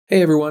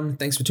Hey everyone,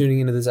 thanks for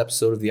tuning into this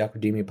episode of the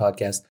Aquademia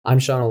Podcast. I'm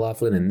Sean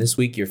O'Laughlin, and this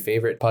week your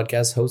favorite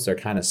podcast hosts are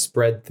kind of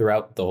spread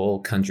throughout the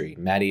whole country.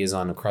 Maddie is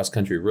on a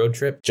cross-country road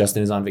trip,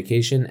 Justin is on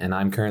vacation, and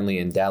I'm currently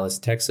in Dallas,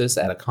 Texas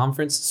at a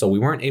conference, so we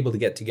weren't able to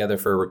get together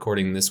for a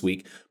recording this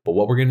week. But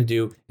what we're going to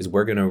do is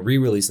we're going to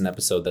re-release an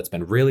episode that's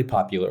been really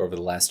popular over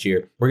the last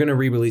year. We're going to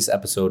re-release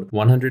episode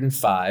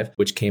 105,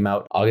 which came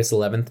out August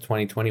 11th,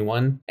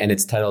 2021, and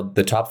it's titled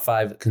The Top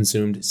 5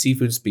 Consumed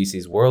Seafood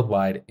Species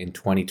Worldwide in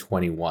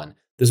 2021.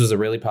 This was a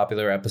really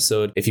popular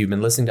episode. If you've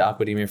been listening to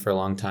Aquademia for a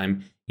long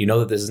time, you know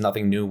that this is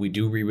nothing new. We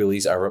do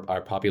re-release our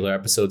popular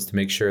episodes to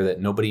make sure that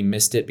nobody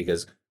missed it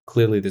because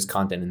clearly there's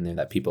content in there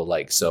that people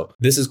like. So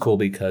this is cool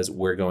because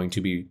we're going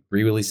to be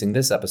re-releasing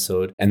this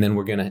episode and then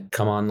we're going to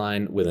come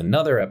online with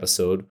another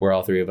episode where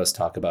all three of us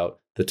talk about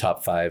the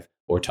top 5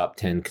 or top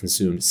 10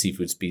 consumed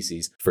seafood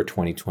species for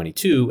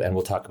 2022. And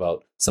we'll talk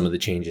about some of the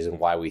changes and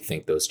why we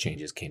think those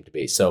changes came to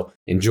be. So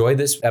enjoy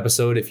this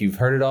episode. If you've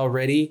heard it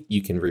already,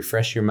 you can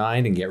refresh your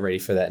mind and get ready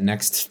for that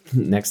next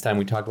time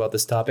we talk about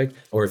this topic.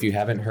 Or if you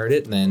haven't heard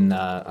it, then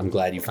I'm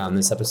glad you found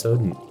this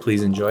episode and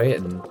please enjoy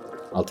it. And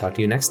I'll talk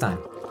to you next time.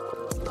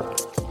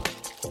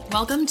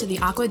 Welcome to the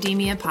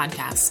Aquademia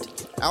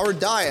Podcast. Our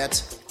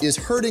diet is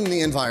hurting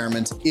the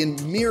environment in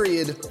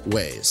myriad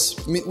ways.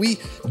 I mean, we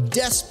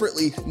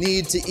desperately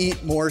need to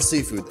eat more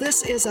seafood.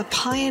 This is a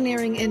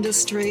pioneering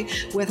industry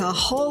with a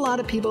whole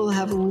lot of people who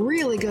have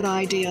really good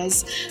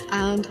ideas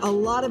and a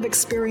lot of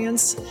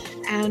experience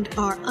and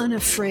are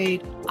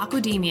unafraid.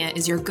 Aquademia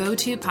is your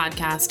go-to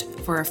podcast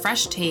for a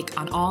fresh take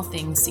on all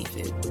things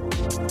seafood.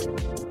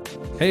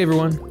 Hey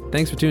everyone,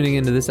 thanks for tuning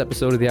into this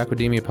episode of the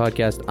Aquademia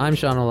Podcast. I'm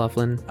Sean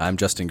O'Laughlin. I'm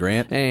Justin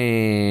Grant.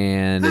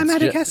 And I'm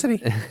Maddie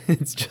Cassidy.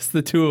 It's just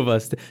the two of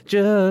us.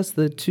 Just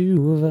the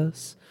two of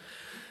us.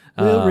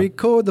 We'll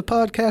record the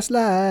podcast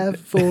live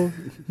for...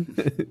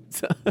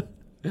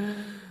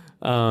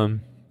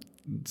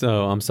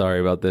 So I'm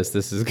sorry about this.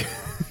 This is...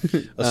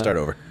 Let's start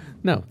over.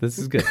 No, this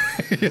is good.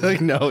 You're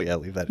like, no, yeah,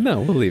 leave that. No,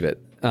 we'll leave it.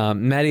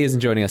 Maddie isn't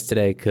joining us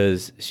today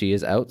because she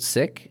is out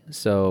sick.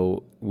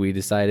 So we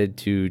decided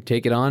to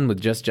take it on with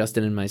just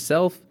Justin and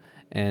myself.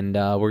 And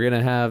we're going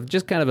to have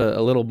just kind of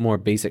a little more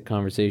basic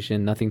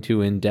conversation. Nothing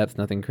too in-depth,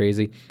 nothing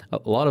crazy. A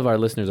lot of our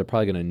listeners are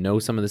probably going to know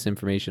some of this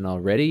information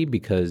already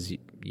because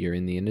you're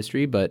in the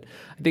industry. But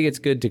I think it's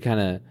good to kind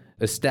of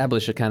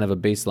establish a kind of a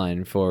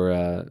baseline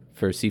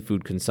for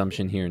seafood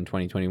consumption here in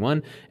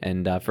 2021.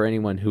 And for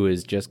anyone who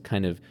is just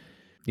kind of,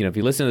 you know, if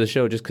you listen to the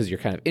show just because you're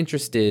kind of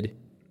interested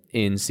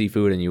in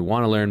seafood and you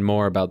want to learn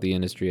more about the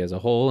industry as a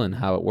whole and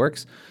how it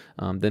works,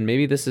 then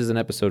maybe this is an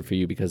episode for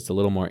you because it's a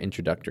little more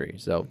introductory.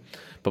 So,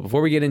 but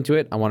before we get into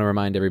it, I want to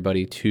remind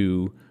everybody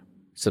to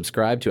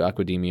subscribe to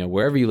Aquademia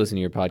wherever you listen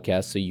to your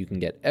podcast so you can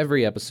get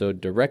every episode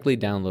directly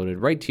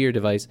downloaded right to your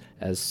device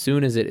as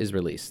soon as it is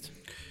released.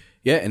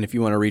 Yeah, and if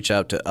you want to reach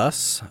out to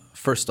us,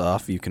 first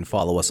off, you can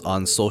follow us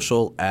on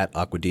social at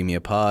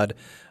Aquademia Pod.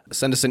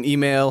 Send us an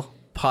email,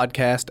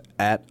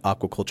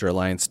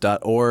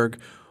 podcast@aquaculturealliance.org,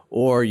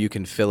 or you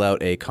can fill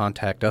out a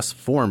Contact Us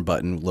form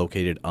button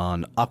located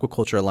on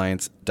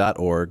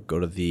aquaculturealliance.org. Go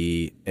to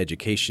the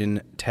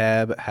Education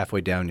tab. Halfway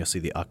down, you'll see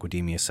the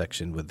Aquademia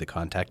section with the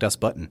Contact Us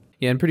button.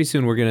 Yeah, and pretty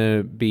soon we're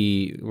gonna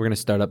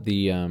start up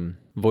the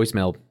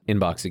voicemail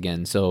inbox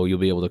again, so you'll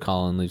be able to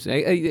call and leave.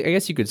 I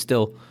guess you could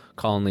still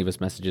call and leave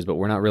us messages, but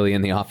we're not really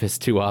in the office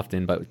too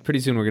often. But pretty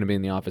soon we're going to be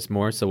in the office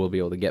more, so we'll be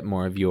able to get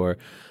more of your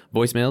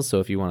voicemails. So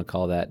if you want to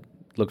call that,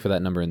 look for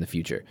that number in the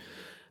future.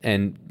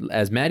 And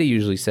as Maddie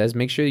usually says,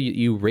 make sure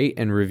you rate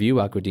and review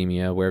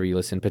Aquademia wherever you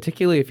listen,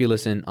 particularly if you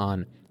listen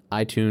on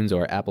iTunes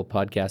or Apple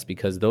Podcasts,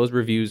 because those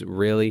reviews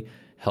really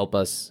help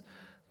us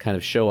kind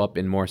of show up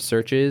in more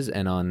searches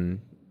and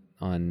on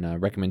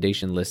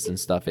recommendation lists and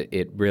stuff.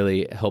 It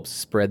really helps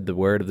spread the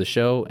word of the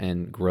show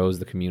and grows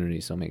the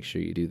community, so make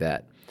sure you do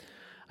that.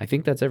 I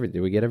think that's everything.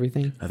 Did we get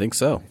everything? I think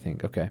so.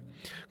 Okay.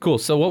 Cool.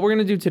 So what we're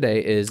going to do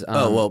today is...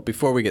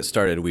 before we get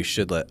started, we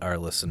should let our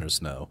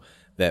listeners know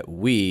that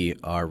we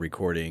are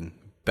recording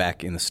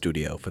back in the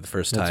studio for the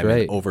first time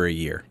in over a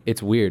year.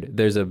 It's weird.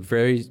 There's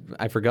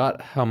I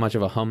forgot how much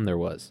of a hum there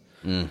was.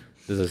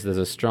 There's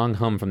a strong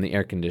hum from the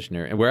air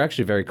conditioner, and we're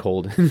actually very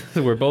cold.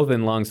 We're both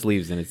in long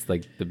sleeves, and it's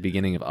like the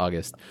beginning of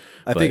August.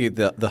 I think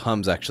the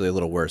hum's actually a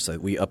little worse.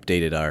 We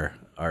updated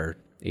our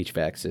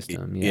HVAC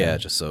system. Yeah,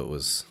 just so it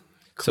was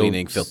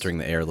cleaning, filtering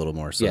the air a little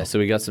more. So. Yeah, so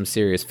we got some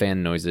serious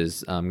fan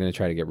noises. I'm going to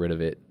try to get rid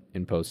of it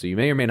in post, so you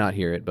may or may not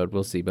hear it, but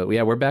we'll see. But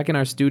yeah, we're back in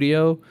our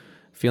studio,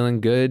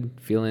 feeling good,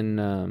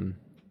 feeling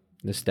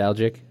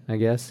nostalgic, I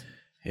guess.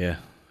 Yeah.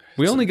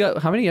 We only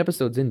got, how many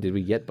episodes in did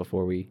we get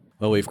before we...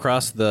 Well, we've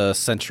crossed the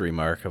century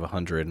mark of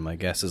 100, and my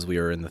guess is we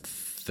were in the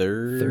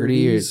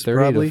 30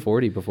 probably. to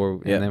 40 before,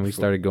 and then we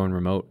started going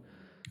remote.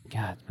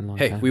 God, it's been a long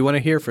time. We want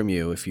to hear from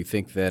you if you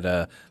think that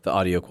the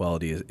audio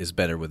quality is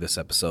better with this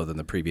episode than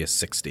the previous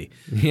 60.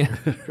 Yeah.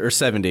 Or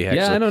 70, actually.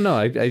 Yeah, I don't know.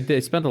 I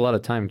spent a lot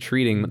of time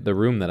treating the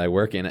room that I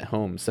work in at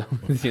home, so,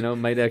 it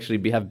might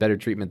actually have better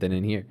treatment than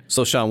in here.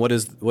 So, Sean, what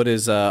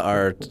is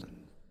our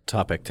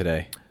topic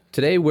today?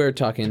 Today we're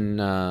talking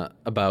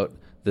about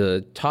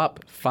the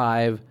top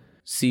 5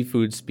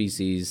 seafood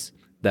species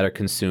that are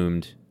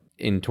consumed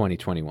in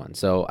 2021.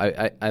 So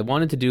I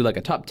wanted to do like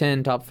a top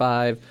 10, top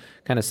 5,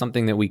 kind of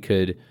something that we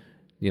could,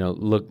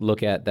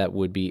 look at that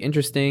would be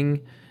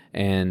interesting.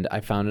 And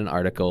I found an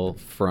article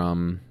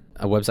from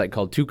a website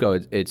called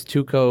Tuco. It's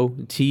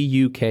Tuco,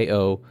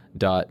 tuco.co.ke.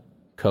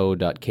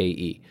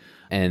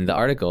 And the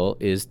article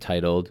is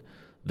titled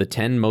The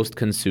 10 Most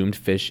Consumed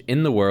Fish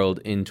in the World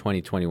in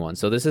 2021.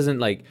 So this isn't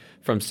like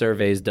from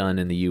surveys done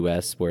in the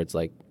U.S. where it's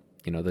like,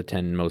 the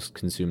 10 most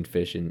consumed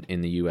fish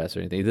in the U.S. or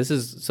anything. This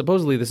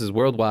is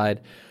worldwide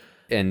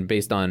and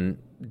based on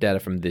data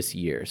from this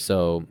year.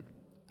 So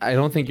I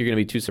don't think you're going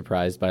to be too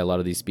surprised by a lot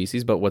of these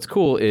species. But what's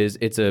cool is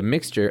it's a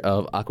mixture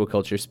of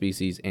aquaculture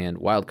species and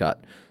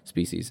wild-caught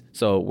species.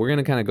 So we're going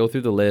to kind of go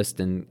through the list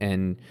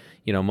and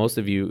most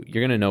of you're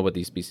going to know what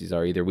these species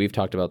are. Either we've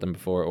talked about them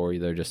before or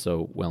they're just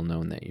so well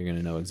known that you're going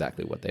to know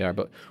exactly what they are.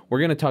 But we're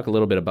going to talk a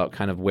little bit about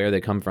kind of where they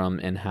come from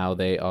and how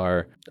they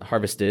are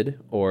harvested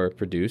or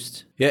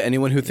produced. Yeah,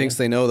 anyone who thinks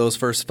they know those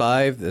first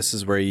 5, this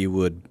is where you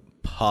would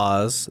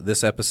pause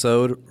this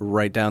episode,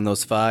 write down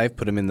those 5,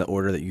 put them in the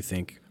order that you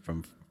think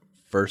from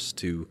first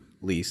to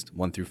least,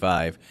 1 through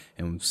 5,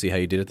 and see how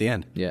you did at the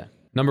end. Yeah.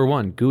 Number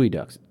 1, gooey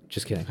ducks.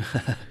 Just kidding.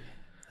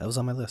 That was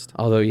on my list.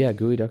 Although, yeah,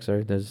 gooey ducks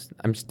are.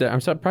 I'm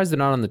surprised they're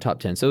not on the top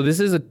 10. So this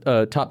is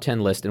a top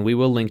 10 list, and we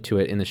will link to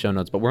it in the show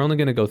notes. But we're only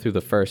going to go through the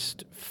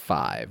first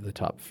 5, the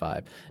top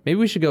 5. Maybe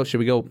we should go.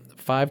 Should we go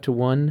 5 to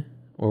 1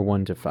 or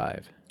 1 to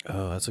 5?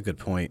 Oh, that's a good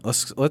point.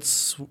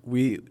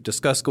 We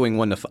discuss going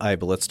 1 to 5,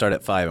 but let's start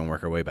at 5 and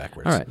work our way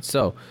backwards. All right.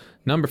 So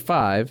number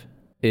 5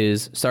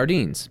 is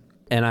sardines,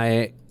 and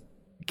I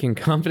can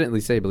confidently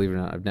say, believe it or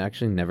not, I've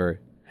actually never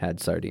had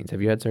sardines.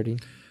 Have you had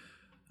sardines?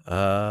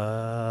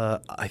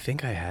 I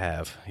think I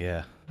have.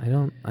 Yeah. I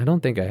don't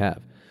think I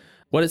have.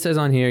 What it says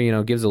on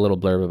here, gives a little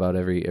blurb about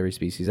every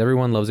species.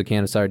 Everyone loves a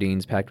can of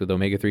sardines packed with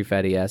omega-3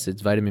 fatty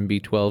acids, vitamin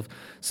B12,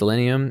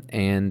 selenium,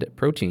 and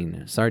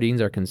protein.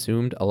 Sardines are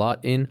consumed a lot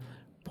in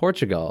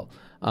Portugal.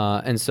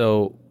 And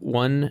so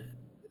one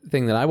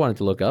thing that I wanted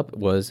to look up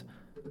was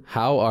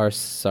how are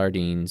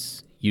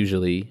sardines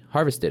usually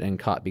harvested and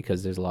caught,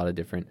 because there's a lot of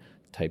different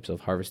types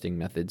of harvesting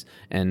methods.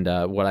 And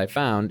what I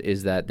found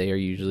is that they are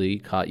usually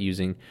caught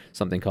using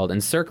something called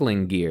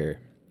encircling gear,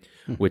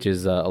 which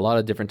is a lot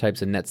of different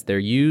types of nets. They're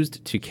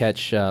used to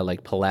catch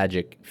like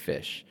pelagic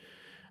fish,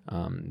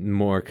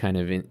 more kind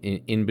of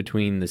in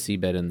between the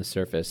seabed and the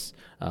surface,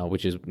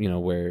 which is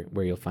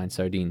where you'll find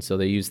sardines. So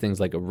they use things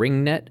like a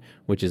ring net,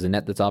 which is a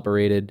net that's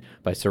operated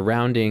by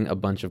surrounding a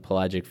bunch of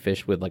pelagic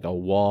fish with like a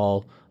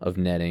wall of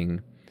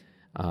netting.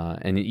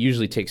 And it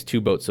usually takes 2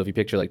 boats. So if you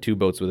picture like 2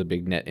 boats with a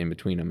big net in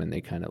between them, and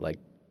they kind of like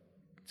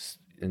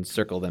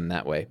encircle them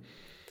that way.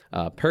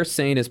 Purse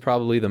seine is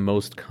probably the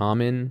most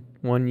common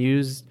one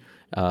used.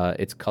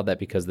 It's called that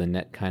because the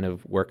net kind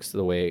of works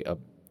the way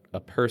a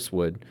purse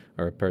would,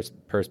 or a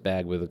purse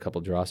bag with a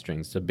couple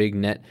drawstrings. It's a big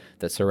net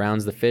that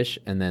surrounds the fish,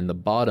 and then the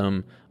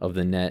bottom of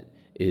the net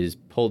is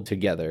pulled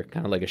together,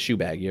 kind of like a shoe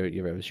bag. You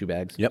ever have a shoe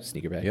bag? Yep.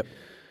 Sneaker bag. Yep.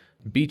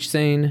 Beach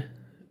seine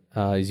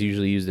is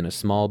usually used in a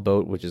small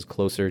boat, which is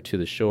closer to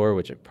the shore,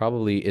 which it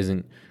probably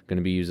isn't going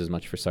to be used as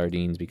much for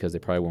sardines because they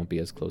probably won't be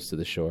as close to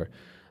the shore.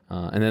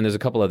 And then there's a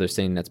couple other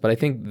seine nets, but I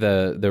think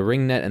the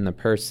ring net and the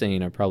purse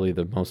seine are probably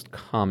the most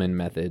common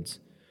methods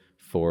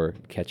for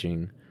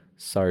catching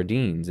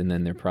sardines, and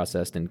then they're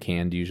processed and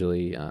canned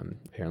usually.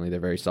 Apparently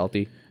they're very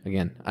salty.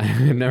 Again,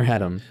 I've never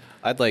had them.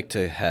 I'd like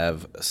to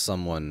have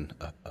someone,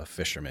 a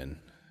fisherman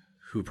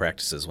who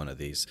practices one of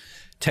these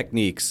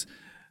techniques,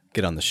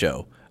 get on the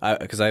show,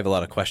 because I have a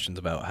lot of questions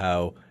about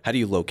how do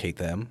you locate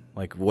them?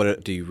 Like,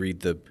 what do you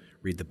read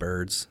the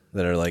birds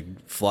that are like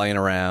flying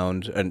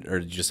around, or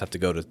do you just have to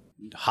go to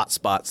hot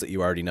spots that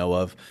you already know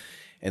of?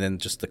 And then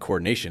just the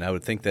coordination. I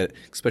would think that,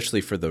 especially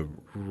for the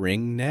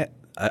ring net,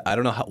 I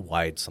don't know how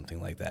wide something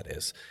like that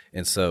is.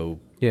 And so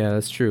yeah,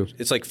 that's true.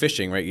 It's like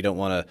fishing, right? You don't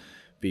want to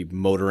be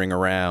motoring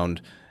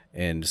around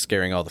and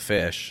scaring all the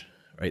fish,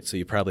 right? So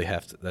you probably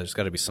have to, there's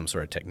got to be some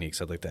sort of techniques.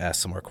 I'd like to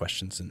ask some more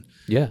questions. And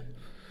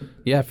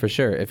Yeah, for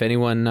sure. If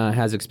anyone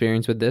has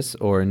experience with this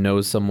or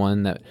knows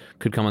someone that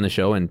could come on the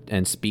show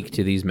and speak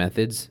to these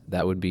methods,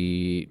 that would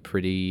be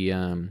pretty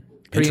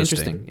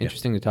interesting. Yeah.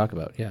 Interesting to talk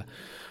about. Yeah.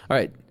 All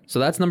right. So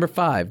that's number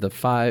 5.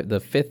 The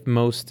fifth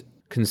most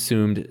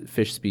consumed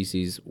fish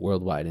species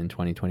worldwide in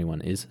 2021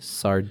 is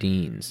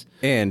sardines.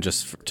 And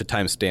just to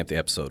timestamp the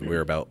episode,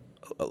 we're about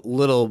a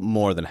little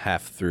more than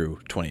half through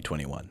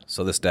 2021.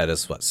 So this data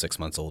is 6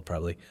 months old,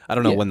 probably. I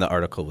don't know when the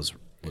article was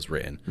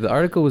written. The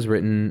article was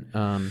written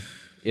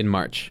in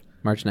March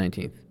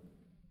 19th.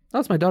 Oh,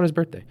 it's my daughter's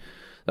birthday.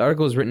 The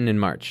article was written in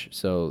March,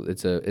 so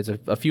it's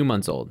a few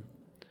months old.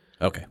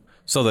 Okay,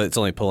 so it's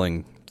only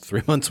pulling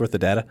 3 months worth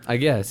of data? I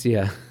guess,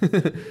 yeah.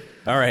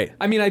 All right.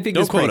 I mean, I think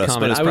Don't it's pretty quote us,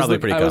 common. but it's probably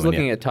pretty common. I was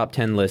looking at top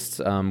 10 lists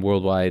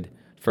worldwide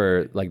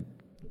for like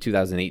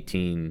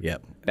 2018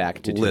 back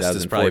to 2014. List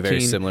is probably very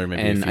similar.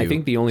 Maybe and I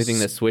think the only thing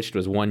that switched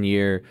was one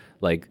year,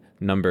 like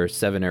number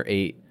 7 or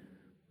 8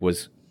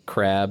 was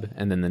crab,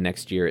 and then the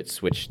next year it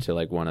switched to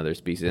like one other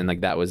species, and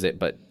like that was it.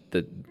 But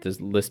the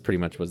list pretty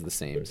much was the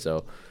same.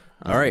 So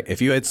All right.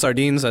 If you had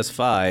sardines as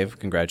 5,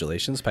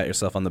 congratulations. Pat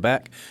yourself on the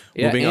back.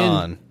 Yeah, Moving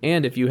on.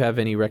 And if you have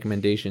any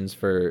recommendations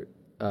for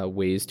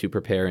ways to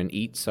prepare and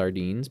eat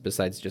sardines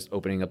besides just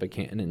opening up a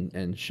can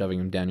and shoving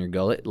them down your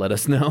gullet, let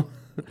us know.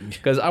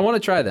 Because I want to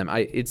try them.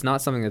 It's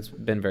not something that's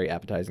been very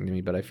appetizing to me,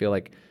 but I feel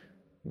like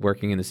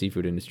working in the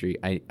seafood industry,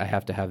 I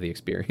have to have the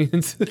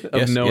experience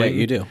of knowing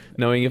you do.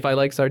 Knowing if I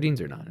like sardines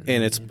or not.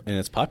 And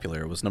it's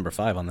popular. It was number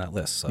 5 on that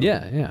list. So.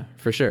 Yeah,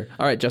 for sure.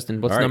 All right,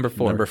 Justin, what's number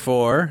 4? Number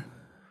 4,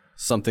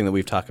 something that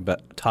we've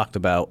talked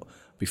about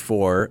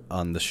before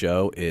on the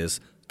show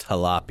is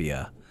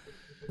tilapia.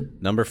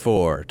 Number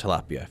 4,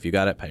 tilapia. If you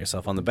got it, pat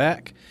yourself on the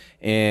back.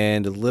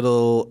 And a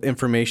little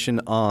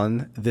information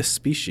on this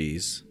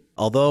species.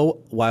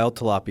 Although wild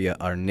tilapia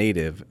are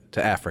native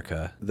to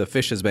Africa, the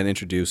fish has been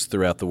introduced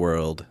throughout the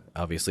world.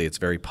 Obviously, it's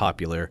very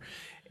popular.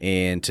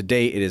 And to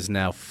date, it is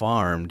now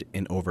farmed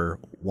in over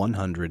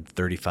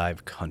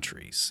 135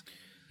 countries.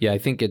 Yeah, I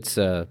think it's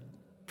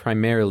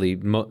primarily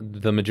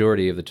the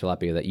majority of the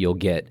tilapia that you'll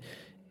get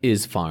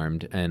is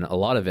farmed, and a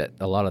lot of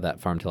that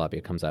farmed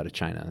tilapia comes out of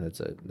China. That's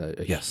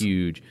a Yes.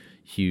 huge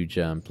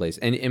place.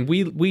 And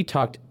we've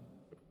talked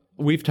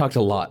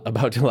a lot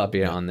about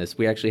tilapia on this.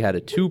 We actually had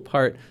a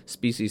 2-part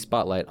species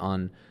spotlight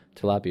on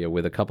tilapia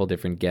with a couple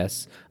different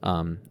guests,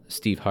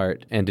 Steve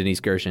Hart and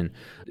Denise Gershon.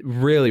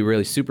 Really,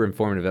 really super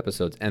informative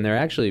episodes, and they're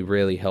actually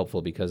really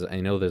helpful because I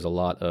know there's a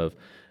lot of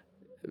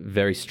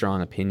very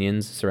strong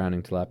opinions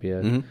surrounding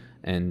tilapia,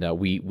 and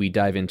we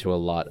dive into a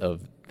lot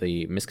of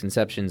the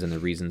misconceptions and the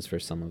reasons for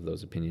some of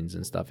those opinions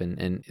and stuff.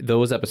 And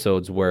those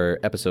episodes were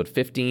episode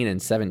 15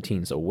 and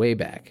 17, so way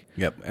back.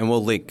 Yep, and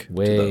we'll link to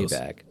Way those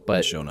back. in But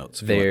the show notes.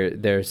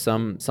 There's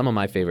some of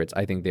my favorites.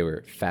 I think they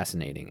were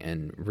fascinating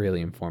and really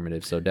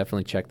informative, so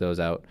definitely check those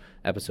out.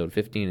 Episode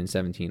 15 and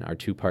 17, our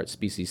 2-part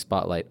species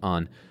spotlight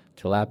on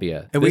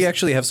tilapia. And we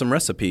actually have some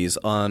recipes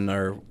on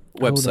our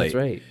website. Oh, that's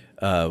right.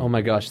 Oh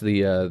my gosh,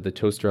 the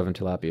toaster oven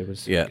tilapia was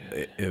so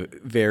good.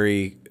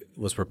 It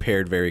was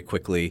prepared very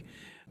quickly,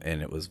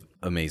 and it was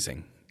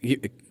amazing.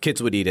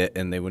 Kids would eat it,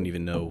 and they wouldn't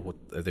even know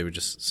they would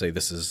just say,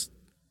 "This is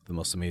the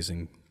most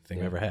amazing thing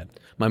I've ever had."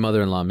 My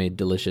mother-in-law made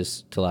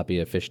delicious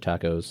tilapia fish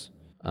tacos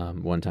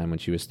one time when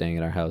she was staying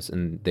at our house,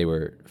 and they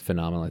were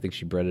phenomenal. I think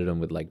she breaded them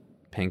with like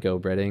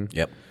panko breading.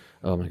 Yep.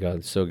 Oh my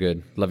God, so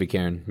good. Love you,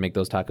 Karen. Make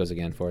those tacos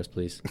again for us,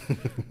 please.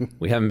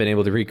 We haven't been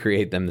able to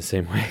recreate them the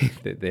same way.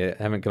 They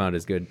haven't come out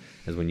as good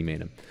as when you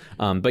made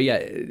them. But yeah,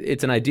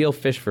 it's an ideal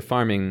fish for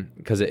farming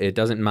because it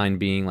doesn't mind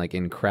being like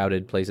in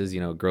crowded places.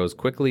 It grows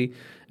quickly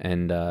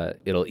and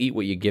it'll eat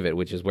what you give it,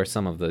 which is where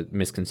some of the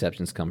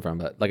misconceptions come from.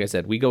 But like I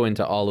said, we go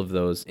into all of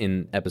those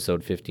in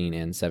episode 15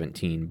 and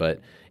 17, but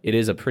it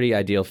is a pretty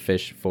ideal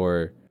fish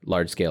for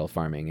large-scale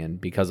farming,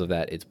 and because of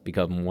that, it's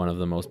become one of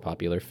the most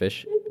popular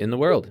fish in the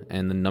world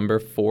and the number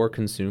 4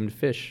 consumed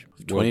fish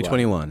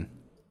 2021.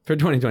 For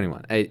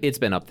 2021. It's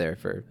been up there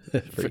for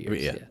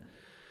years. Yeah.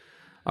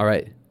 All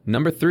right.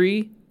 Number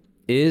 3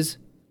 is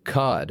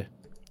cod.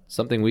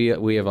 Something we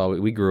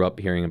grew up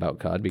hearing about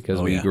cod because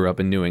we grew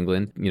up in New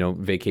England,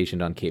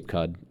 vacationed on Cape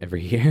Cod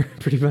every year,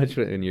 pretty much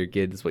when you're a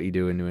kid. That's what you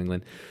do in New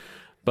England.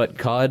 But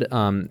cod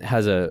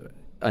has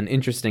an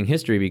interesting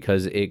history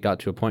because it got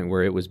to a point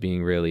where it was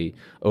being really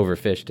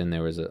overfished, and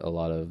there was a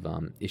lot of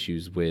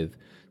issues with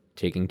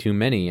taking too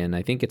many, and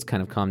I think it's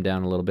kind of calmed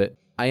down a little bit.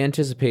 I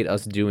anticipate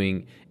us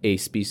doing a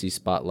species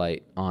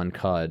spotlight on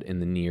cod in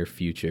the near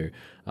future.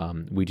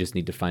 We just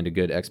need to find a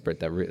good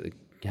expert that really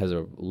has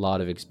a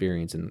lot of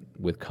experience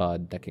with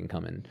cod that can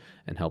come in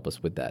and help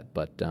us with that.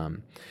 But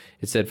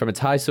it said from its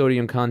high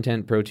sodium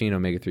content, protein,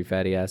 omega-3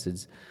 fatty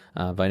acids,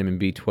 vitamin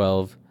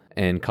B12,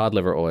 and cod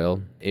liver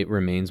oil, it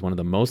remains one of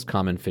the most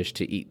common fish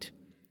to eat.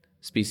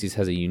 Species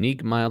has a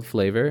unique mild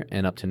flavor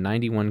and up to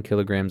 91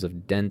 kilograms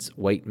of dense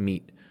white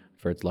meat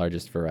for its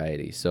largest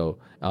variety. So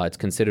it's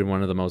considered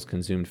one of the most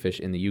consumed fish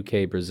in the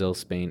UK, Brazil,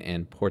 Spain,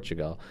 and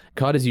Portugal.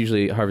 Cod is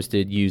usually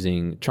harvested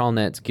using trawl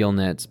nets, gill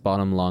nets,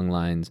 bottom long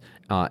lines,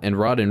 and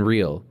rod and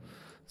reel.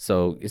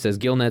 So it says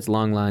gill nets,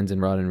 long lines, and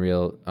rod and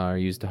reel are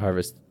used to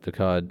harvest the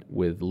cod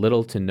with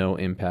little to no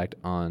impact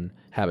on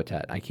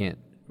habitat. I can't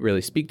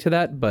really speak to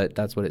that, but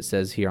that's what it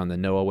says here on the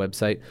NOAA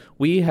website.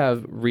 We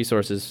have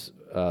resources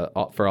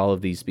for all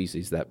of these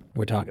species that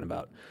we're talking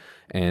about,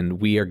 and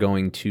we are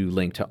going to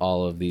link to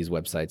all of these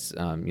websites.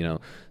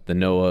 The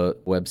NOAA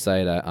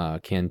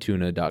website,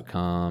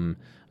 cantuna.com,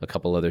 a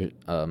couple other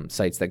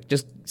sites that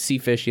just see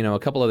fish, a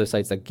couple other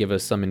sites that give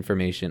us some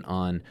information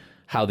on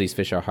how these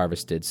fish are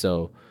harvested.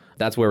 So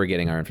that's where we're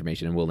getting our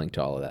information, and we'll link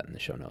to all of that in the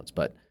show notes.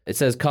 But it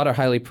says cod are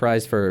highly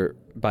prized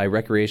by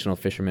recreational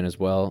fishermen as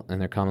well, and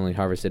they're commonly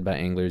harvested by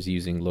anglers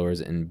using lures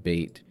and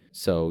bait.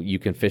 So you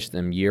can fish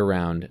them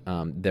year-round.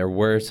 There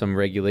were some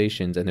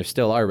regulations, and there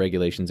still are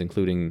regulations,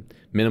 including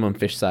minimum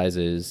fish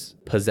sizes,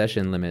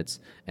 possession limits,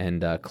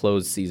 and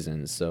closed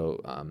seasons.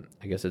 So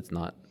I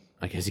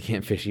guess you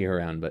can't fish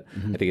year-round, but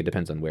I think it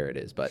depends on where it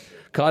is. But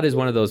cod is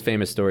one of those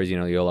famous stories,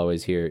 you'll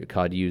always hear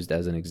cod used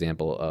as an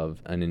example of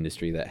an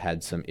industry that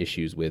had some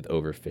issues with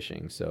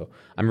overfishing. So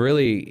I'm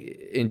really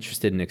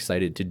interested and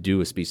excited to do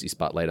a species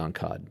spotlight on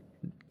cod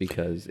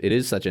because it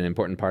is such an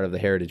important part of the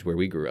heritage where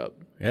we grew up.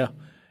 Yeah,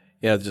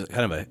 just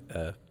kind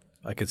of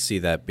I could see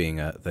that being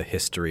the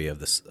history of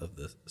the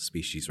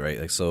species,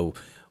 right? Like, so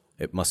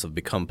it must have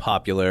become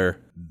popular.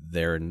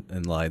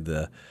 Therein lied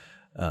the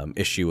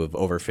issue of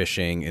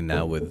overfishing, and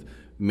now with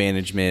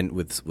management,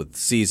 with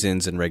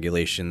seasons and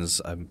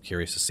regulations, I'm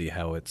curious to see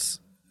how it's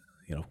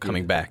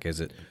coming back. Is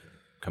it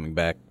coming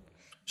back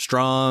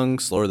strong,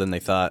 slower than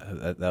they thought?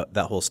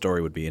 That whole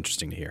story would be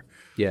interesting to hear.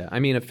 Yeah, I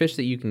mean, a fish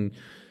that you can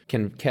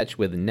catch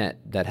with a net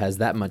that has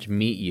that much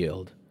meat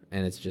yield,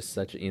 and it's just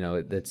such,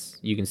 that's,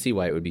 you can see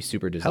why it would be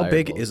super desirable. How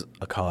big is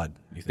a cod,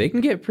 you think? They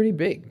can get pretty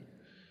big.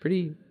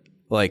 Pretty...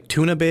 Like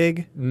tuna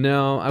big?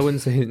 No, I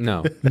wouldn't say,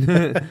 no.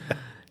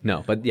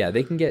 No, but yeah,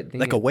 they can get...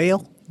 Like a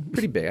whale?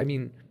 Pretty big. I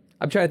mean,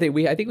 I'm trying to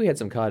think. I think we had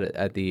some cod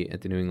at the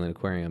New England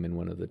Aquarium in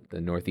one of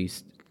the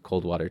Northeast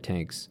cold water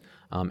tanks.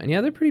 And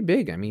yeah, they're pretty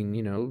big. I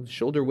mean,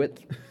 shoulder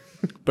width.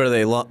 But are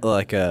they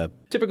like a...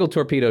 Typical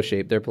torpedo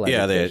shape. They're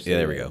pelagic fish. Yeah,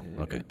 there we go.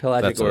 Okay.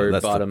 Pelagic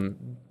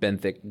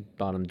benthic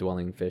bottom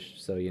dwelling fish.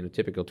 So,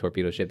 typical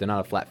torpedo shape. They're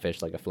not a flat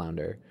fish like a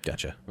flounder.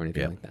 Gotcha. Or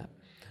anything like that.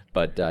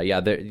 But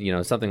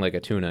yeah, something like a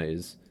tuna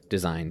is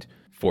designed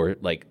for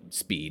like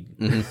speed.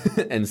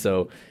 Mm-hmm. And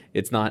so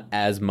it's not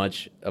as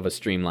much of a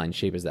streamlined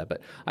shape as that. But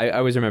I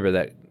always remember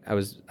that I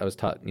was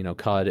taught,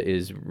 cod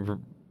is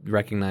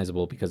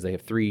recognizable because they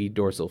have 3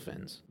 dorsal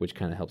fins, which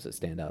kind of helps it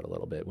stand out a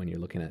little bit when you're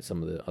looking at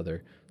some of the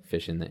other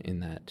fish in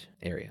that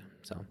area.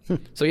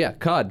 So yeah,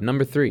 cod,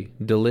 number 3,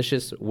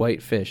 delicious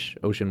white fish,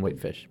 ocean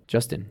whitefish.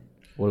 Justin,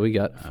 what do we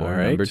got for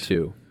number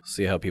 2?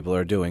 See how people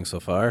are doing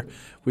so far.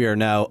 We are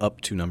now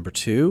up to number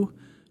 2.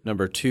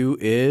 Number 2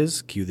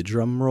 is, cue the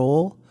drum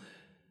roll,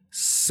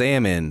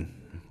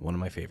 salmon. One of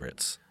my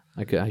favorites.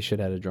 I should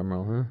add a drum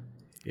roll, huh?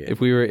 Yeah. If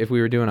we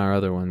were doing our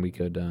other one, we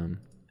could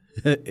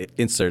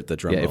insert the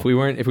drum roll. If we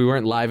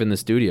weren't live in the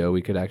studio,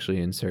 we could actually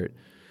insert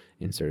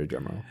a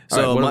drum roll.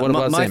 So what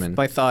about salmon?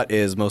 My thought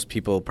is most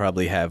people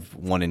probably have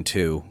 1 and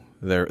 2.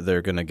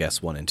 They're gonna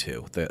guess 1 and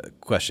 2. The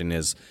question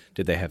is,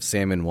 did they have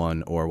salmon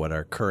 1 or what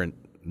our current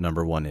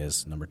number 1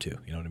 is number 2?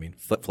 You know what I mean?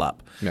 Flip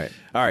flop. Right.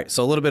 All right.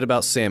 So a little bit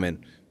about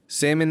salmon.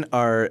 Salmon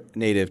are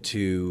native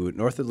to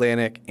North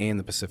Atlantic and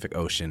the Pacific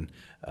Ocean.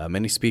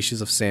 Many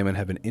species of salmon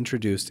have been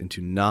introduced into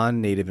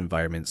non-native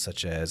environments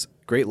such as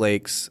Great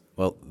Lakes,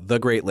 the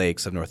Great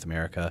Lakes of North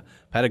America,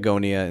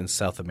 Patagonia, and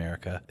South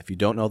America. If you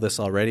don't know this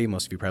already,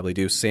 most of you probably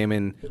do,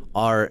 salmon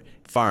are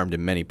farmed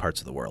in many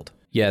parts of the world.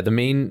 Yeah, the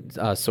main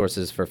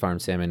sources for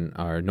farmed salmon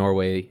are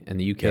Norway and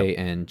the UK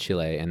and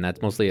Chile, and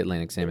that's mostly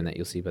Atlantic salmon that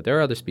you'll see, but there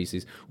are other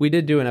species. We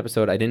did do an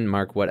episode, I didn't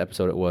mark what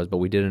episode it was, but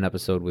we did an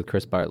episode with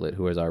Chris Bartlett,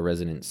 who was our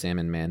resident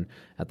salmon man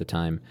at the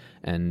time,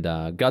 and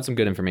got some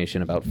good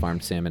information about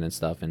farmed salmon and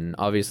stuff, and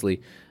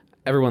obviously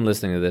everyone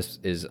listening to this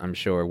is, I'm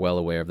sure, well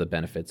aware of the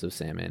benefits of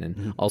salmon,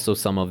 and also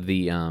some of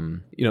the,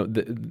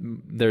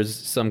 there's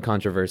some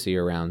controversy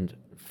around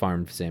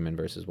farmed salmon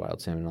versus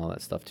wild salmon and all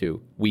that stuff too.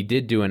 We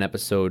did do an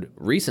episode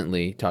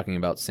recently talking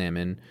about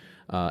salmon,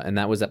 and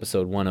that was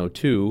episode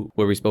 102,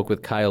 where we spoke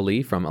with Kyle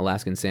Lee from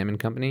Alaskan Salmon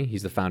Company.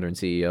 He's the founder and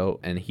CEO,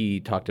 and he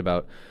talked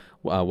about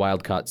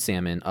wild-caught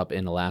salmon up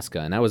in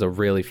Alaska, and that was a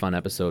really fun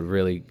episode,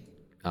 really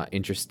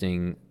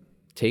interesting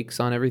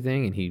takes on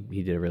everything, and he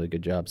did a really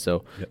good job.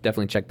 So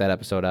definitely check that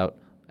episode out,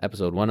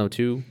 episode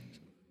 102.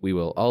 We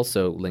will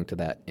also link to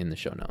that in the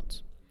show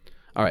notes.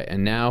 All right,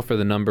 and now for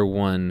the number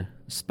 1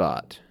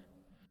 spot.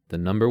 The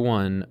number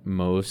 1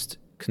 most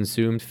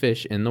consumed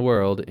fish in the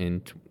world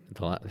in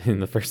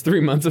the first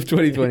 3 months of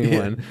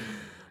 2021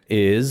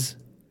 is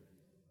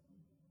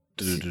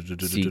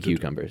sea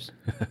cucumbers.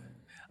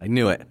 I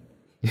knew it.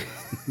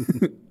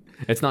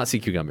 It's not sea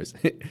cucumbers.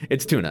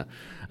 It's tuna.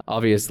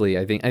 Obviously,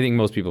 I think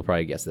most people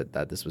probably guessed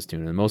that this was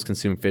tuna. The most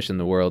consumed fish in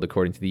the world,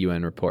 according to the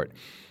UN report.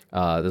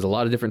 There's a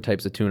lot of different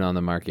types of tuna on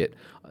the market,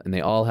 and they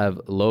all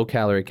have low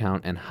calorie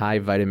count and high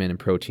vitamin and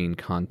protein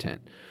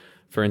content.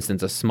 For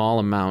instance, a small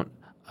amount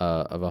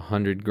of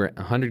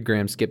 100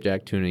 gram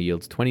skipjack tuna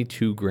yields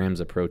 22 grams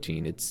of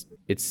protein. It's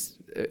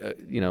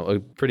a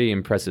pretty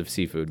impressive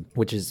seafood,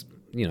 which is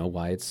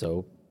why it's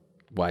so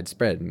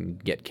widespread. And you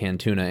get canned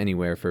tuna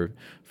anywhere for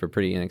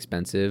pretty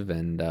inexpensive,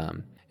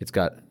 and it's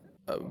got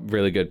a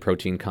really good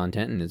protein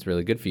content, and it's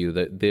really good for you.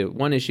 The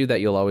one issue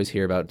that you'll always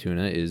hear about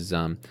tuna is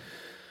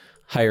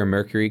higher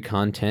mercury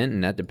content,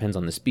 and that depends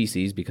on the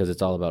species because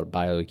it's all about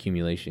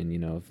bioaccumulation.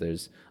 If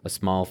there's a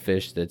small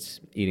fish that's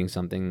eating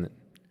something that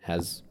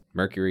has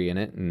mercury in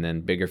it, and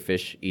then bigger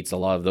fish eats a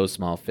lot of those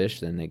small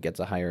fish, then it gets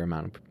a higher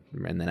amount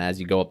and then as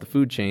you go up the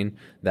food chain,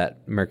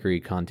 that mercury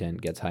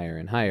content gets higher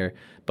and higher.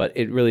 But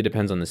it really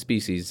depends on the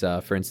species.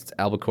 For instance,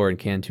 albacore and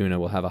canned tuna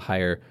will have a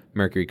higher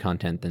mercury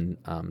content than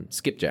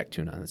skipjack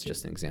tuna. That's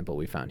just an example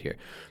we found here.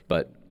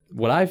 But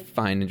what I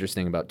find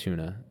interesting about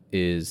tuna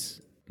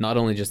is not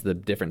only just the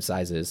different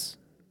sizes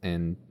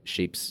and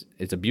shapes.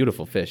 It's a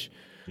beautiful fish,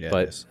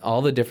 but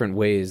all the different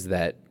ways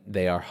that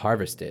they are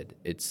harvested.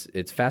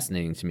 It's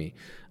fascinating to me.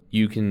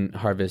 You can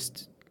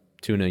harvest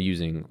tuna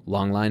using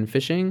long line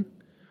fishing,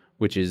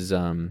 which is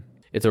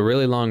it's a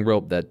really long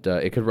rope that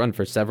it could run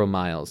for several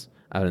miles.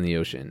 out in the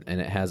ocean, and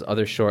it has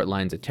other short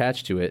lines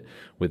attached to it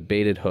with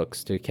baited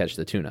hooks to catch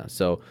the tuna.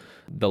 So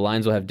the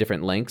lines will have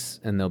different lengths,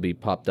 and they'll be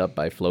popped up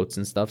by floats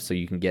and stuff, so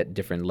you can get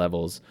different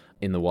levels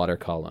in the water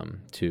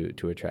column to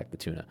attract the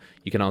tuna.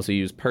 You can also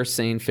use purse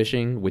seine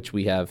fishing, which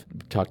we have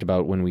talked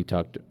about when we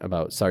talked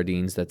about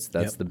sardines. That's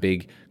the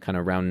big kind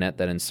of round net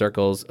that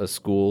encircles a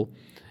school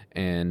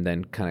and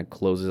then kind of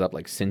closes up,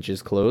 like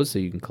cinches closed, so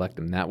you can collect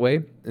them that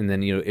way. And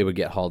then it would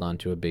get hauled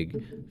onto a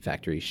big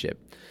factory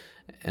ship.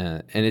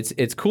 And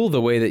it's cool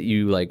the way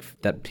that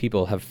that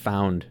people have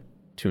found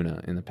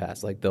tuna in the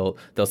past. Like they'll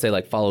say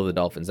like follow the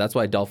dolphins. That's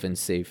why Dolphin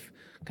Safe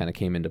kind of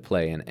came into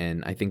play,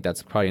 and I think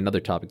that's probably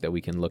another topic that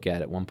we can look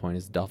at one point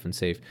is Dolphin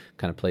Safe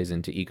kind of plays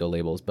into eco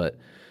labels. But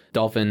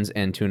dolphins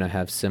and tuna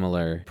have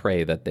similar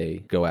prey that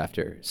they go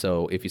after.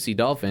 So if you see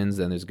dolphins,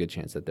 then there's a good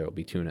chance that there will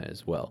be tuna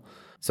as well.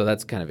 So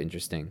that's kind of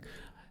interesting.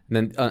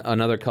 And then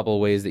another couple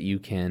of ways that you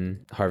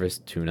can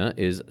harvest tuna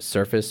is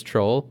surface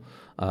troll.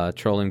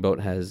 Trolling boat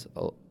has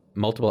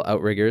multiple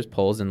outriggers,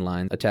 poles, and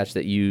lines attached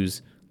that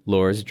use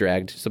lures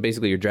dragged. So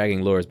basically you're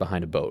dragging lures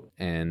behind a boat,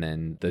 and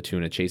then the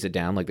tuna chase it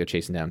down like they're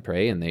chasing down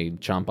prey, and they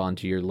chomp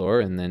onto your lure,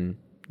 and then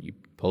you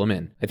pull them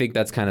in. I think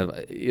that's kind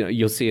of,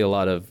 you'll see a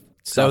lot of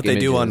Is that what they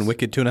do on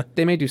Wicked Tuna?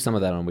 They may do some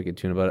of that on Wicked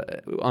Tuna,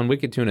 but on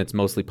Wicked Tuna it's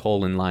mostly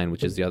pole and line,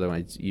 which is the other one.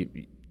 It's,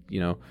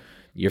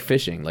 you're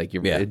fishing like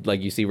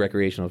like you see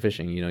recreational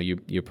fishing.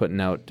 You're putting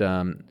out.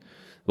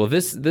 Well,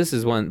 this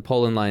is one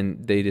pole and line.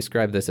 They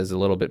describe this as a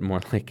little bit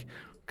more like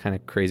kind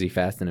of crazy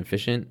fast and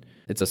efficient.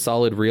 It's a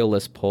solid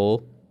reelless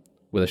pole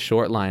with a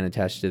short line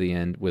attached to the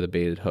end with a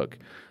baited hook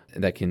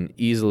that can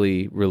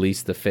easily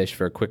release the fish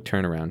for a quick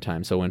turnaround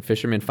time. So when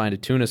fishermen find a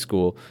tuna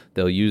school,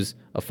 they'll use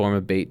a form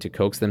of bait to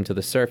coax them to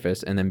the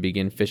surface and then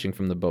begin fishing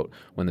from the boat.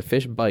 When the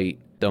fish bite,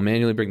 they'll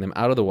manually bring them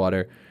out of the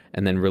water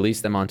and then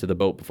release them onto the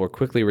boat before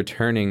quickly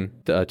returning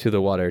to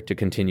the water to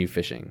continue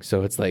fishing.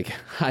 So it's like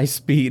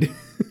high-speed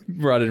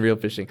rod and reel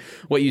fishing.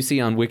 What you see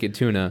on Wicked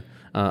Tuna,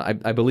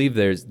 I believe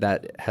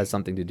that has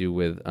something to do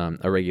with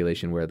a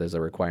regulation where there's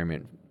a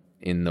requirement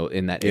in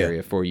that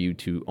area for you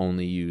to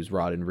only use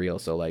rod and reel.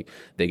 So like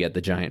they get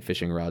the giant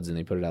fishing rods and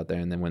they put it out there,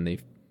 and then when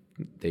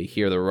they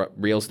hear the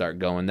reel start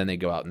going, then they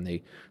go out and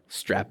they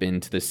strap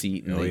into the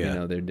seat, and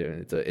they're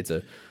doing it's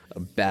a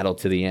battle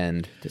to the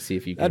end to see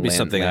if you can. That'd be land,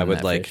 something I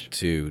would like fish.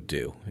 to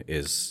do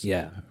is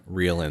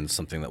reel in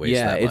something that weighs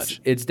that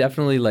much. It's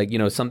definitely like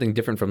something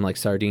different from like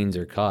sardines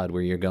or cod,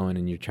 where you're going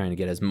and you're trying to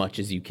get as much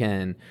as you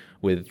can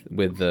with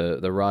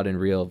the rod and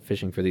reel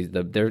fishing for these.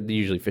 They're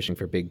usually fishing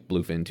for big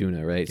bluefin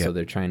tuna, right? Yep. So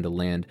they're trying to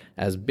land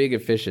as big a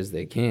fish as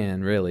they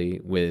can,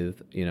 really,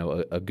 with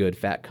a good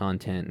fat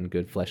content and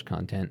good flesh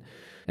content.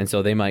 And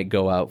so they might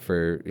go out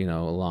for,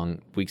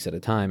 long weeks at a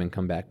time and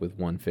come back with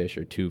one fish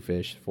or two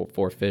fish,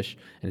 four fish,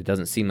 and it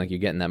doesn't seem like you're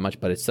getting that much,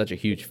 but it's such a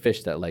huge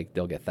fish that like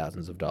they'll get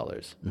thousands of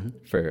dollars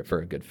for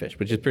a good fish,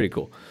 which is pretty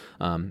cool.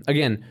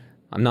 Again,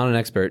 I'm not an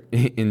expert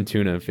in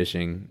tuna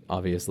fishing,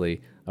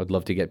 obviously. I would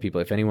love to get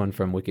people, if anyone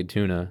from Wicked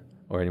Tuna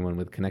or anyone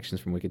with connections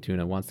from Wicked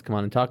Tuna wants to come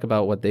on and talk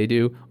about what they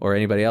do, or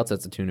anybody else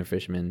that's a tuner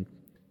fisherman,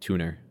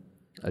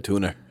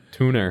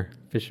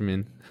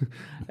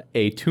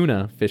 a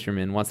tuna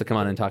fisherman wants to come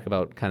on and talk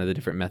about kind of the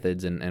different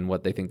methods and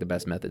what they think the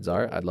best methods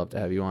are, I'd love to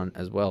have you on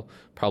as well.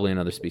 Probably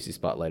another species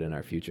spotlight in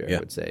our future, I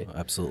would say.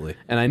 Absolutely.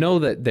 And I know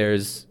that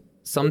there's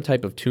some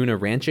type of tuna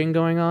ranching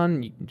going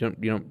on.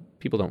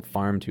 People don't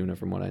farm tuna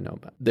from what I know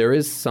about. There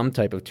is some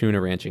type of tuna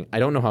ranching. I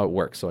don't know how it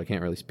works, so I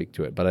can't really speak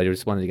to it, but I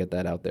just wanted to get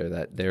that out there,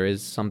 that there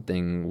is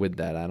something with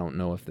that. I don't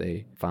know if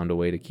they found a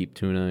way to keep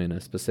tuna in a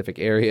specific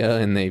area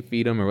and they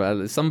feed them,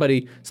 or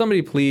somebody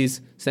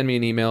please send me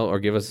an email or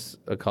give us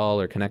a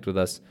call or connect with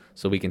us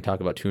so we can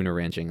talk about tuna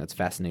ranching. That's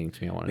fascinating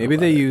to me. I want to know Maybe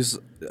about they it. use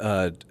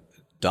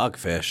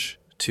dogfish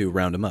to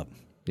round them up.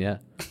 Yeah.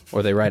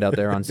 Or they ride out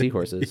there on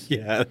seahorses.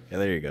 Yeah,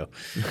 there you go.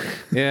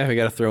 Yeah, we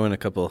got to throw in a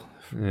couple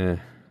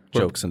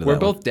jokes into that. We're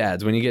both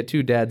dads. When you get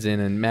two dads in,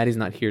 and Maddie's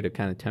not here to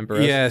kind of temper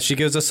us. Yeah, she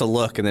gives us a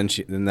look, and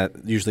then that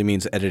usually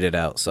means edit it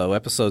out. So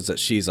episodes that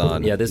she's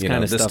on, this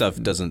kind of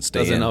stuff doesn't stay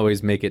doesn't in.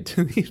 always make it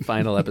to these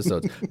final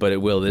episodes, but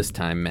it will this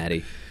time,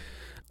 Maddie.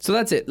 So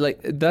that's it.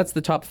 That's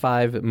the top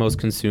 5 most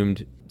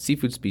consumed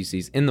seafood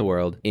species in the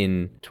world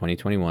in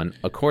 2021,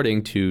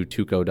 according to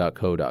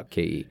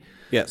tuco.co.ke.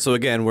 Yeah, so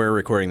again, we're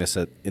recording this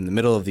in the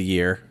middle of the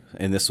year,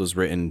 and this was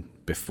written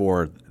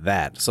before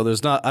that. So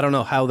I don't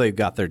know how they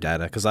got their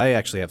data, because I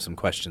actually have some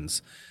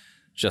questions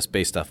just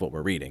based off what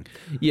we're reading.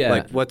 Yeah.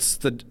 Like what's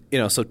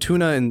so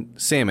tuna and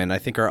salmon, I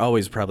think, are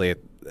always probably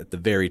at the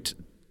very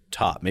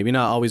top. Maybe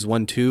not always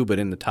 1, 2, but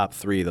in the top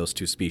 3, those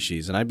two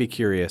species. And I'd be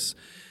curious,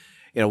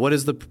 what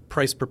is the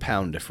price per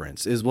pound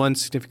difference? Is one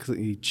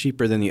significantly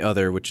cheaper than the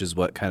other, which is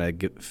what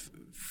kind of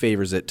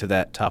favors it to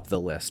that top of the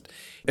list?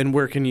 And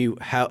where can you,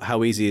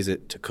 how easy is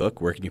it to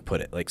cook? Where can you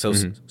put it? Like, so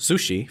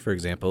sushi, for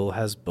example,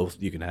 has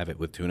both. You can have it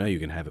with tuna, you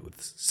can have it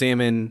with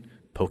salmon,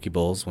 poke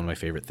bowls, one of my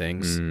favorite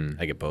things.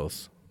 I get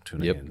both.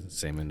 tuna Yep. and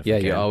salmon. If Yeah,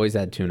 we you can. always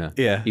add tuna.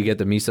 Yeah. You get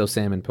the miso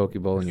salmon poke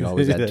bowl, and you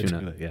always add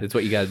tuna. Yeah. It's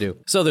what you got to do.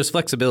 So there's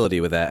flexibility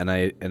with that,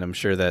 and I'm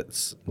sure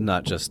that's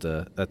not just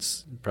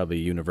that's probably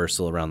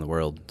universal around the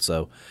world.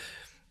 So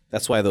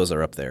that's why those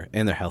are up there,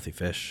 and they're healthy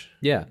fish.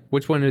 Yeah.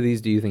 Which one of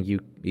these do you think you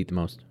eat the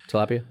most?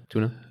 Tilapia?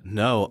 Tuna?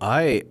 No,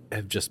 I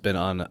have just been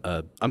on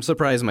I'm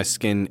surprised my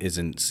skin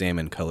isn't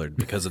salmon colored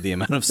because of the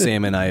amount of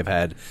salmon I've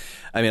had.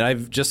 I mean,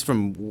 I've just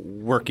from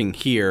working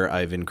here,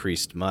 I've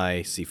increased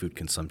my seafood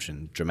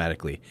consumption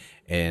dramatically,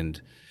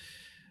 and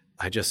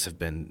I just have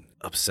been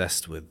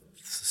obsessed with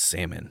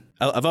salmon.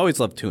 I've always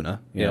loved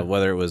tuna, you know,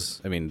 whether it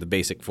was, I mean, the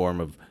basic form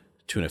of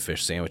tuna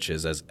fish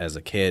sandwiches as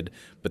a kid,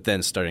 but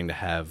then starting to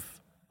have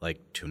like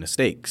tuna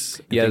steaks.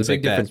 And Yeah, things there's a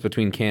big like difference that.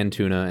 between canned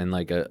tuna and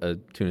like a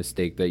tuna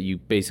steak that you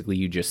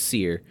just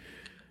sear.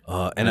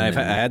 And I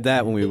had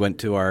that when we went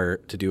to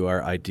do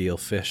our ideal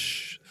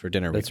fish for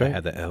dinner. That's I right.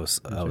 had that. That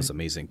was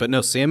amazing. But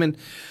no, salmon.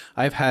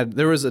 I've had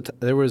there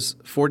was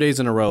 4 days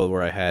in a row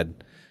where I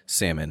had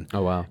salmon.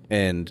 Oh, wow.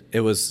 And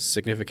it was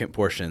significant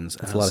portions.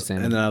 That's a lot of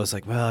salmon. And then I was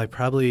like, well, I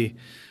probably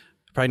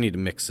need to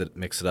mix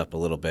it up a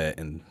little bit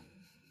and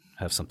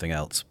have something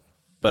else.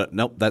 But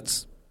nope,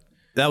 that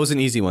was an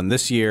easy one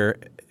this year,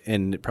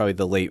 and probably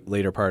the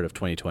later part of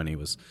 2020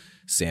 was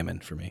salmon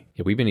for me.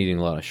 Yeah, we've been eating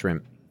a lot of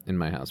shrimp in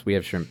my house. We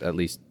have shrimp at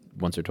least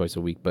once or twice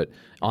a week, but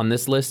on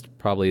this list,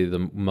 probably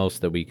the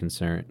most that we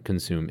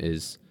consume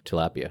is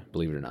tilapia,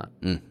 believe it or not.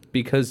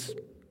 Because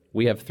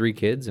we have 3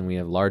 kids and we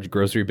have large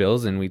grocery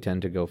bills, and we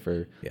tend to go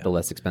for the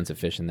less expensive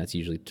fish, and that's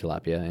usually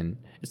tilapia. And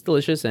it's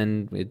delicious,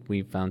 and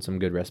we found some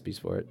good recipes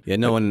for it. Yeah,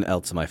 no one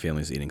else in my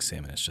family is eating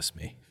salmon. It's just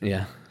me.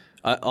 Yeah.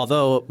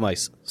 Although my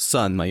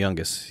son, my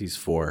youngest, he's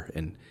 4,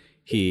 and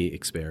he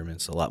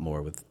experiments a lot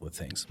more with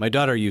things. My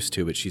daughter used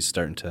to, but she's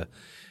starting to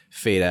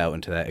fade out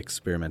into that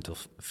experimental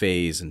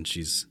phase, and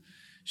she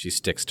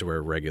sticks to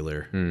her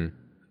regular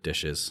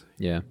dishes.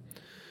 Yeah.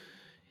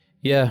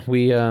 Yeah,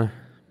 we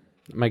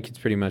my kids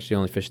pretty much the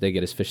only fish they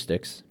get is fish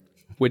sticks,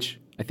 which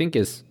I think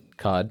is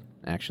cod,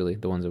 actually,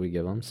 the ones that we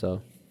give them.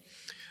 So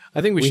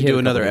I think we should hit a do couple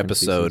another different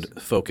episode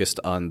species. focused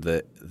on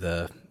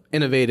the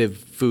innovative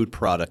food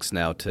products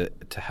now to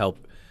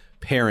help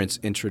parents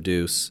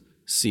introduce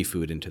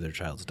seafood into their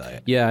child's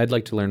diet. yeah, I'd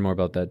like to learn more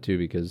about that too,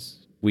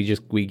 because we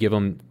give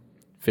them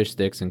fish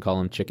sticks and call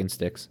them chicken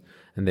sticks,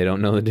 and they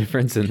don't know the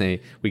difference, and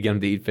we get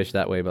them to eat fish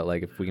that way. But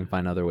like, if we can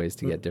find other ways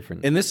to get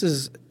different, And this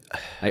is,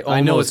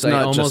 I know it's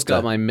not almost just got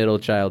a- my middle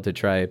child to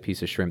try a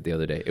piece of shrimp the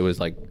other day. It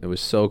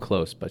was so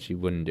close, but she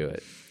wouldn't do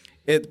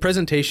it.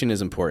 presentation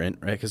is important,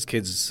 right? Because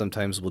kids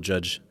sometimes will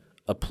judge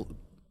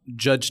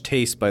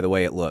taste by the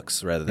way it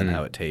looks rather than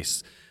how it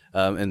tastes.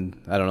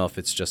 And I don't know if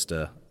it's just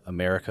a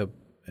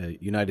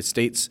United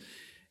States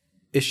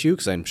issue,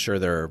 because I'm sure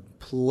there are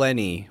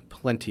plenty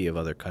of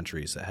other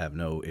countries that have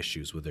no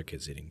issues with their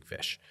kids eating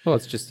fish. Well,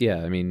 it's just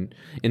I mean,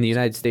 in the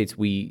United States,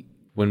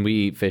 when we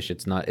eat fish,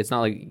 it's not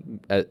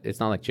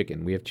like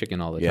chicken. We have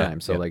chicken all the Yeah,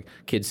 time. So yeah. like,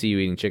 kids see you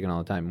eating chicken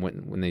all the time.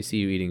 When they see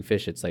you eating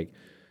fish, it's like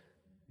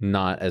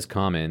not as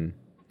common.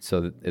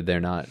 So that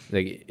they're not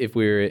like, if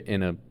we were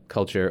in a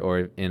culture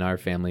or in our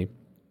family,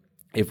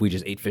 if we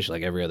just ate fish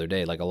like every other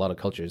day, like a lot of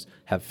cultures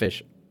have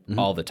fish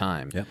all the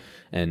time. Yeah.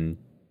 And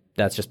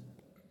that's just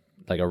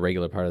like a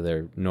regular part of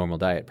their normal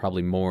diet,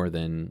 probably more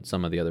than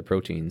some of the other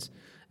proteins.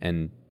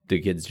 And the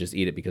kids just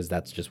eat it because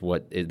that's just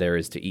what there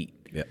is to eat.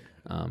 Yeah.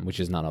 Which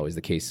is not always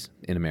the case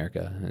in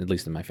America, at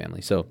least in my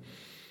family. So,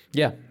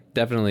 yeah,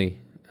 definitely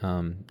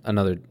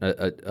another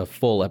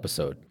full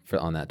episode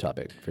on that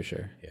topic for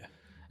sure. Yeah.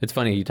 It's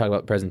funny you talk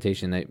about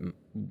presentation.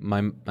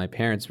 My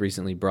parents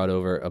recently brought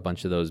over a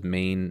bunch of those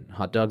Maine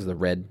hot dogs, the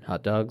red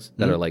hot dogs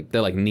that are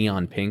they're like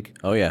neon pink.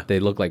 Oh, yeah.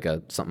 They look like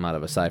something out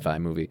of a sci-fi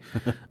movie.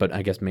 But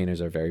I guess Mainers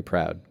are very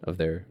proud of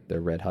their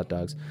red hot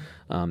dogs.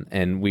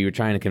 And we were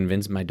trying to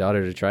convince my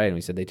daughter to try it, and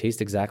we said they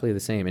taste exactly the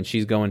same. And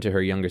she's going to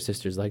her younger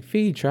sisters like,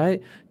 Fee, try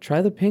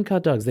the pink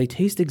hot dogs. They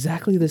taste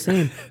exactly the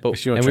same. But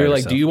She won't and try we it were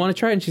like, herself. do you want to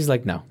try it? And she's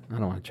like, no, I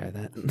don't want to try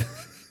that.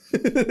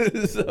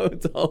 So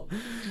it's all.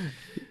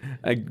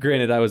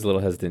 Granted, I was a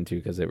little hesitant too,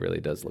 because it really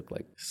does look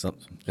like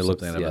Something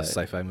looks- out of yeah. a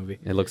sci-fi movie.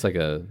 it looks like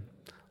a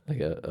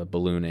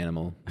balloon,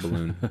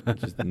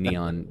 just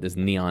this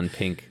neon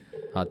pink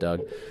hot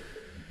dog.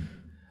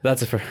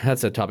 That's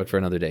a topic for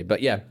another day.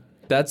 But yeah,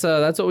 that's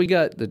what we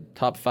got. The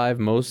top 5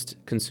 most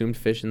consumed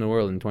fish in the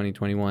world in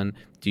 2021.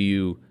 Do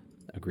you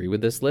agree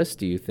with this list?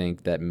 Do you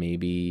think that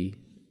maybe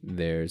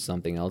there's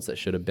something else that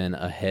should have been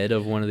ahead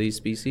of one of these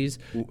species?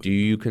 Do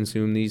you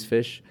consume these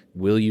fish?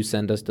 Will you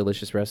send us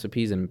delicious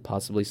recipes and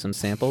possibly some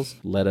samples?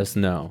 Let us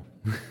know.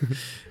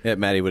 Yeah,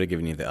 Maddie would have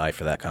given you the eye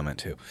for that comment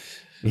too.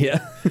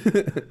 Yeah.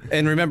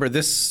 And remember,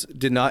 this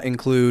did not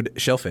include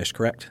shellfish,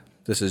 correct?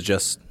 This is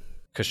just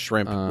because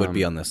shrimp would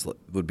be on this.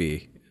 Would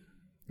be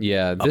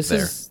Yeah, this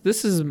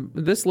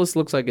list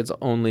looks like it's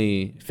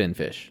only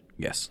finfish.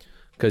 yes.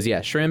 Because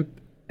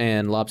shrimp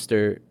and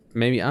lobster.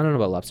 Maybe I don't know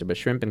about lobster, but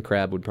shrimp and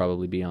crab would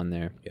probably be on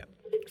there. Yeah.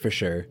 For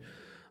sure.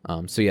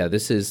 So yeah,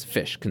 this is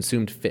fish,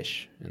 consumed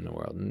fish in the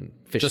world. And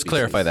fish Just species.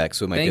 clarify that,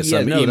 because we might get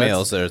some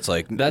emails that it's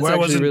like, That's why actually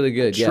wasn't really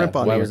good. shrimp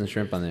on why here? wasn't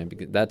shrimp on there?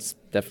 Because that's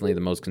definitely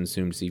the most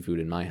consumed seafood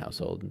in my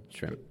household,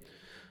 shrimp.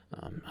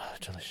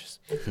 Delicious.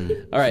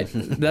 All right,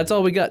 that's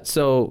all we got.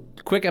 So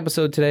quick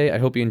episode today. I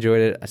hope you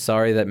enjoyed it.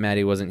 Sorry that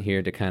Maddie wasn't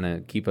here to kind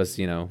of keep us,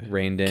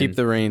 reined in. Keep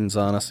the reins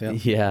on us, yeah.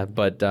 Yeah,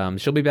 but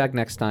she'll be back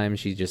next time.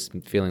 She's just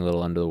feeling a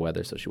little under the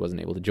weather, so she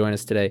wasn't able to join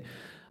us today.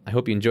 I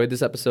hope you enjoyed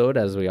this episode.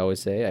 As we always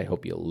say, I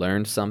hope you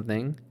learned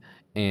something.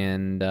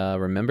 And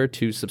remember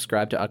to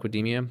subscribe to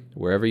Aquademia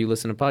wherever you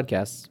listen to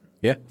podcasts.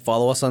 Yeah,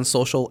 follow us on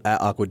social at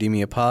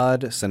Aquademia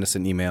Pod. Send us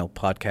an email,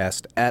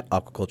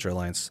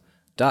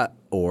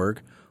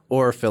 podcast@aquaculturealliance.org,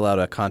 or fill out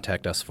a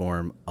contact us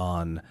form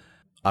on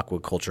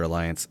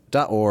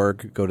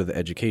aquaculturealliance.org. Go to the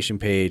education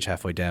page.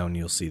 Halfway down,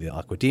 you'll see the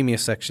Aquademia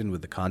section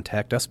with the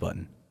contact us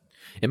button.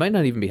 It might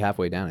not even be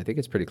halfway down. I think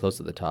it's pretty close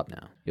to the top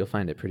now. You'll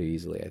find it pretty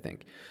easily, I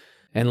think.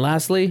 And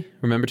lastly,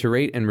 remember to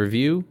rate and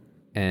review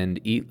and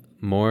eat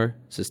more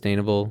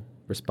sustainable,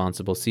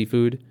 responsible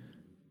seafood.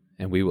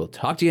 And we will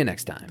talk to you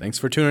next time. Thanks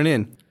for tuning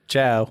in.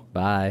 Ciao.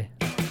 Bye.